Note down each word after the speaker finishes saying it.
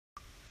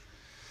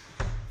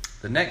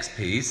The next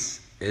piece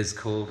is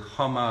called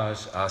Homage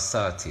à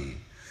Satie.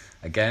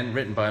 Again,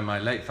 written by my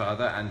late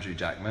father, Andrew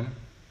Jackman.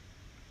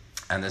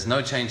 And there's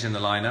no change in the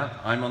lineup.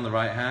 I'm on the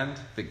right hand.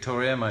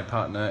 Victoria, my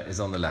partner,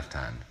 is on the left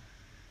hand.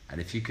 And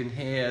if you can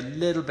hear a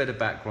little bit of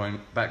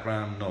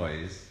background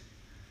noise,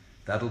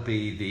 that'll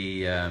be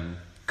the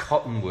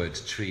cottonwood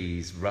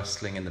trees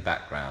rustling in the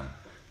background.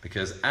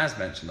 Because as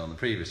mentioned on the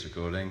previous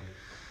recording,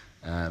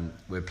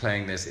 we're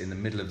playing this in the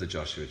middle of the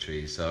Joshua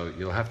tree, so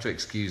you'll have to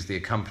excuse the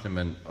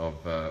accompaniment of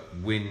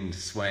wind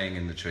swaying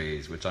in the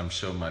trees, which I'm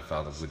sure my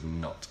father would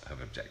not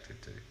have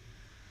objected to.